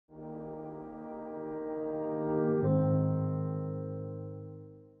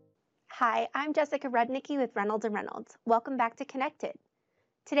Hi, I'm Jessica Rudnicki with Reynolds and Reynolds. Welcome back to Connected.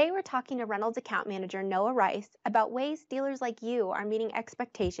 Today we're talking to Reynolds account manager Noah Rice about ways dealers like you are meeting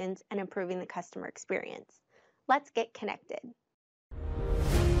expectations and improving the customer experience. Let's get connected.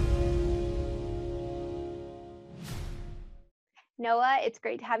 Noah, it's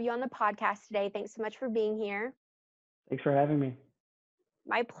great to have you on the podcast today. Thanks so much for being here. Thanks for having me.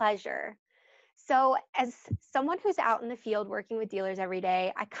 My pleasure. So, as someone who's out in the field working with dealers every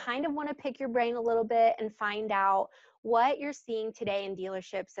day, I kind of want to pick your brain a little bit and find out what you're seeing today in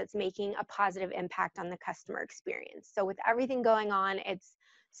dealerships that's making a positive impact on the customer experience. So, with everything going on, it's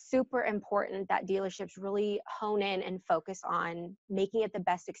super important that dealerships really hone in and focus on making it the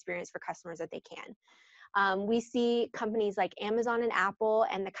best experience for customers that they can. We see companies like Amazon and Apple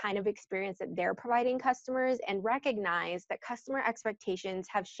and the kind of experience that they're providing customers and recognize that customer expectations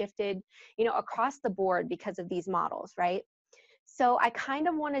have shifted, across the board because of these models, right? So I kind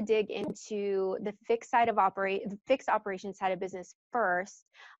of want to dig into the fixed operation side of business first,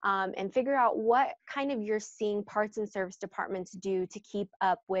 and figure out what kind of you're seeing parts and service departments do to keep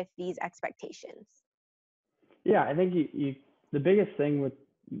up with these expectations. Yeah, I think the biggest thing with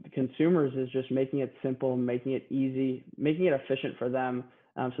the consumers is just making it simple, making it easy, making it efficient for them,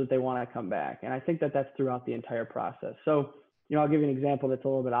 so that they want to come back. And I think that that's throughout the entire process. So, I'll give you an example that's a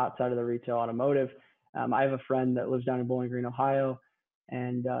little bit outside of the retail automotive. I have a friend that lives down in Bowling Green, Ohio,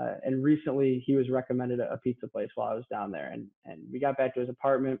 and recently he was recommended a pizza place while I was down there. And we got back to his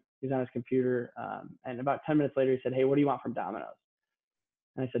apartment. He's on his computer, and about 10 minutes later, he said, "Hey, what do you want from Domino's?"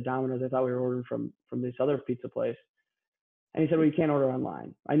 And I said, "Domino's? I thought we were ordering from this other pizza place." And he said, "Well, you can't order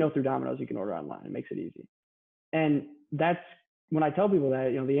online. I know through Domino's you can order online. It makes it easy." And that's when I tell people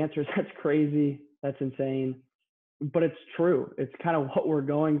that, the answer is that's crazy, that's insane, but it's true. It's kind of what we're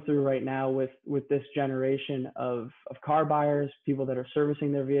going through right now with this generation of car buyers, people that are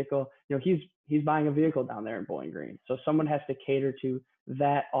servicing their vehicle. He's buying a vehicle down there in Bowling Green, so someone has to cater to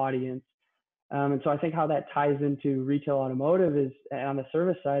that audience. And so I think how that ties into retail automotive is, on the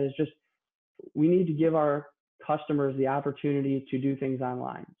service side, is just we need to give our customers the opportunity to do things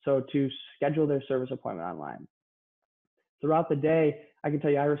online. So to schedule their service appointment online. Throughout the day, I can tell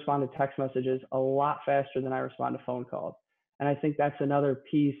you I respond to text messages a lot faster than I respond to phone calls. And I think that's another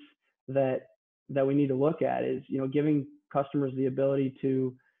piece that we need to look at is, giving customers the ability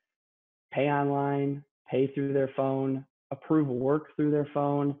to pay online, pay through their phone, approve work through their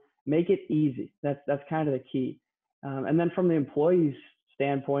phone, make it easy. That's kind of the key. And then from the employees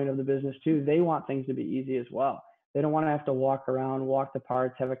standpoint of the business too, they want things to be easy as well. They don't want to have to walk around, walk the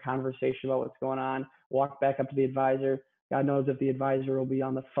parts, have a conversation about what's going on, walk back up to the advisor. God knows if the advisor will be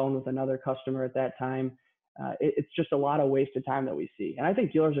on the phone with another customer at that time. It's just a lot of wasted time that we see. And I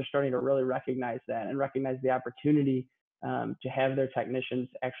think dealers are starting to really recognize that and recognize the opportunity to have their technicians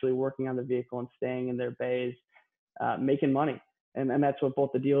actually working on the vehicle and staying in their bays, making money. And that's what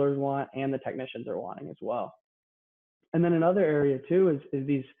both the dealers want and the technicians are wanting as well. And then another area too is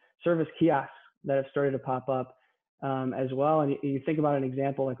these service kiosks that have started to pop up as well. And you think about an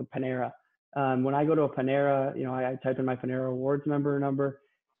example like a Panera. When I go to a Panera, I type in my Panera Rewards member number,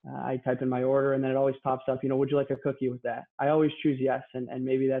 I type in my order, and then it always pops up, would you like a cookie with that? I always choose yes, and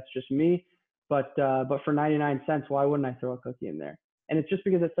maybe that's just me, but for 99 cents, why wouldn't I throw a cookie in there? And it's just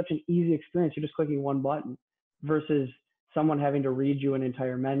because it's such an easy experience. You're just clicking one button versus someone having to read you an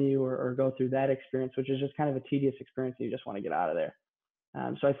entire menu or go through that experience, which is just kind of a tedious experience and you just want to get out of there.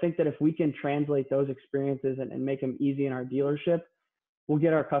 So I think that if we can translate those experiences and make them easy in our dealership, we'll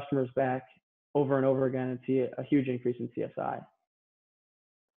get our customers back over and over again and see a huge increase in CSI.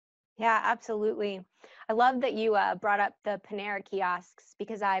 Yeah, absolutely. I love that you brought up the Panera kiosks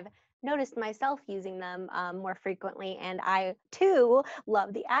because I've noticed myself using them more frequently. And I too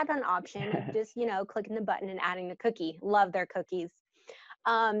love the add-on option of just, clicking the button and adding the cookie. Love their cookies.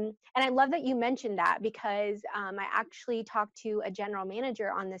 And I love that you mentioned that because I actually talked to a general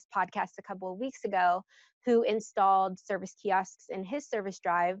manager on this podcast a couple of weeks ago who installed service kiosks in his service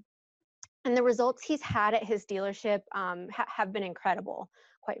drive. And the results he's had at his dealership have been incredible,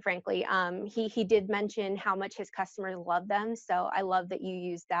 quite frankly. He did mention how much his customers love them. So I love that you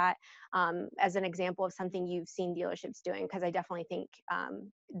use that as an example of something you've seen dealerships doing, because I definitely think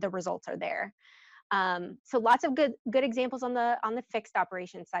the results are there. So lots of good examples on the fixed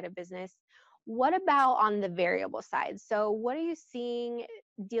operation side of business. What about on the variable side? So what are you seeing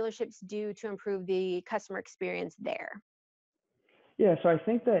dealerships do to improve the customer experience there? Yeah, so I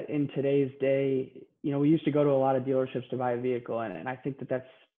think that in today's day, we used to go to a lot of dealerships to buy a vehicle, and I think that that's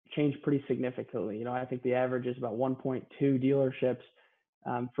changed pretty significantly. I think the average is about 1.2 dealerships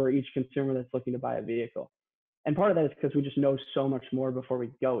for each consumer that's looking to buy a vehicle. And part of that is because we just know so much more before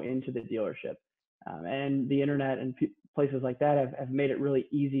we go into the dealership. And the internet and places like that have made it really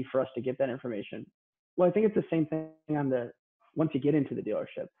easy for us to get that information. Well, I think it's the same thing once you get into the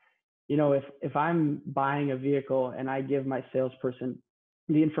dealership. If I'm buying a vehicle and I give my salesperson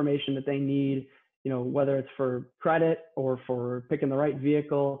the information that they need, whether it's for credit or for picking the right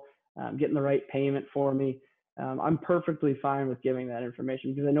vehicle, getting the right payment for me, I'm perfectly fine with giving that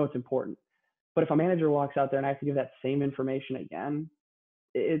information because I know it's important. But if a manager walks out there and I have to give that same information again,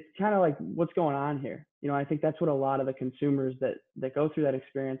 it's kind of like, what's going on here? I think that's what a lot of the consumers that go through that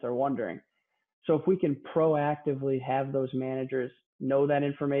experience are wondering. So if we can proactively have those managers know that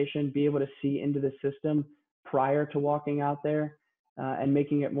information, be able to see into the system prior to walking out there, and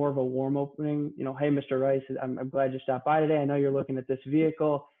making it more of a warm opening, hey, Mr. Rice, I'm glad you stopped by today. I know you're looking at this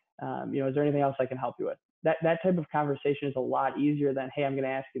vehicle. Is there anything else I can help you with? That type of conversation is a lot easier than, hey, I'm going to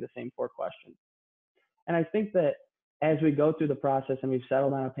ask you the same 4 questions. And I think that as we go through the process and we've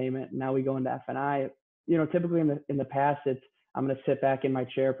settled on a payment, and now we go into F&I, typically in the past, it's I'm going to sit back in my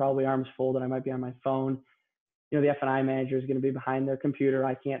chair, probably arms folded. I might be on my phone. The F&I manager is going to be behind their computer.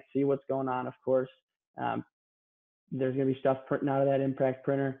 I can't see what's going on, of course. There's going to be stuff printing out of that impact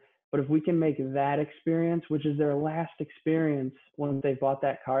printer. But if we can make that experience, which is their last experience once they've bought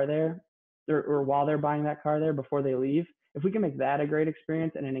that car there, or while they're buying that car there before they leave, if we can make that a great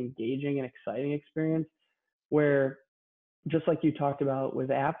experience and an engaging and exciting experience, where just like you talked about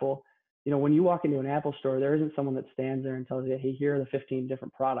with Apple, when you walk into an Apple store, there isn't someone that stands there and tells you, hey, here are the 15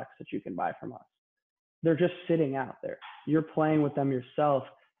 different products that you can buy from us. They're just sitting out there. You're playing with them yourself,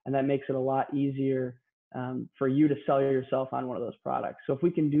 and that makes it a lot easier for you to sell yourself on one of those products. So if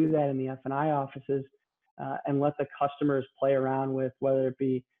we can do that in the F&I offices and let the customers play around with whether it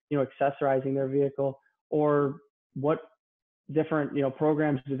be accessorizing their vehicle or what different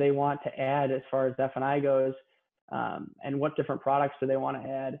programs do they want to add as far as F&I goes, and what different products do they want to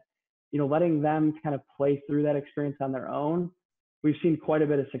add, letting them kind of play through that experience on their own, we've seen quite a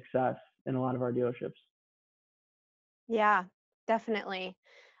bit of success in a lot of our dealerships. Yeah, definitely.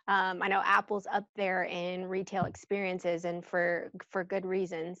 I know Apple's up there in retail experiences, and for good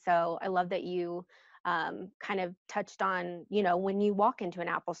reason. So I love that you kind of touched on, when you walk into an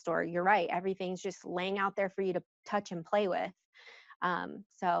Apple store, you're right, everything's just laying out there for you to touch and play with.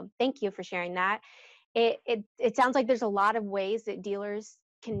 So thank you for sharing that. It sounds like there's a lot of ways that dealers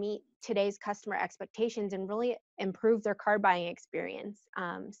can meet today's customer expectations and really improve their car buying experience.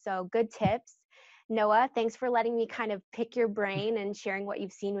 So good tips. Noah, thanks for letting me kind of pick your brain and sharing what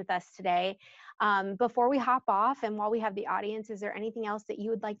you've seen with us today. Before we hop off and while we have the audience, is there anything else that you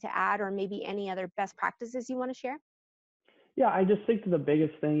would like to add, or maybe any other best practices you want to share? Yeah, I just think the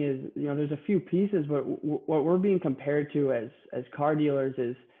biggest thing is, there's a few pieces, but what we're being compared to as car dealers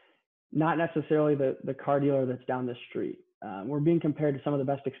is not necessarily the car dealer that's down the street. We're being compared to some of the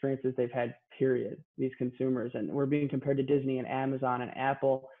best experiences they've had, period, these consumers. And we're being compared to Disney and Amazon and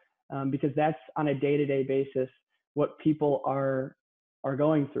Apple, because that's on a day-to-day basis what people are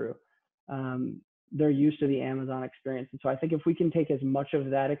going through. They're used to the Amazon experience. And so I think if we can take as much of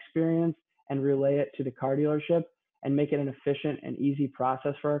that experience and relay it to the car dealership and make it an efficient and easy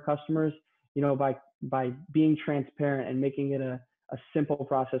process for our customers, by being transparent and making it a simple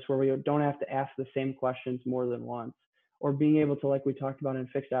process where we don't have to ask the same questions more than once, or being able to, like we talked about in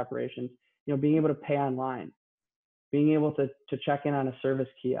fixed operations, being able to pay online, being able to check in on a service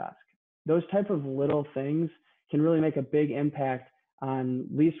kiosk. Those type of little things can really make a big impact on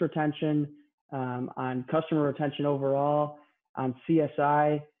lease retention, on customer retention overall, on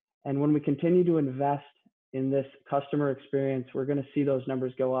CSI. And when we continue to invest in this customer experience, we're going to see those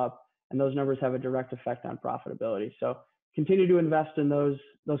numbers go up, and those numbers have a direct effect on profitability. So continue to invest in those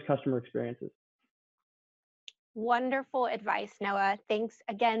customer experiences. Wonderful advice, Noah. Thanks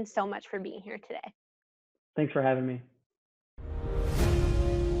again so much for being here today. Thanks for having me.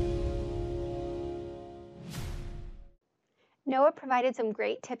 Noah provided some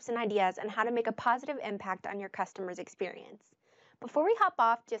great tips and ideas on how to make a positive impact on your customers' experience. Before we hop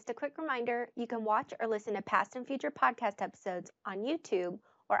off, just a quick reminder, you can watch or listen to past and future podcast episodes on YouTube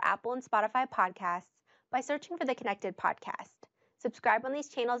or Apple and Spotify podcasts by searching for the Connected Podcast. Subscribe on these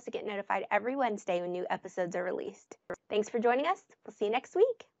channels to get notified every Wednesday when new episodes are released. Thanks for joining us. We'll see you next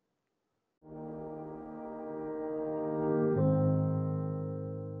week.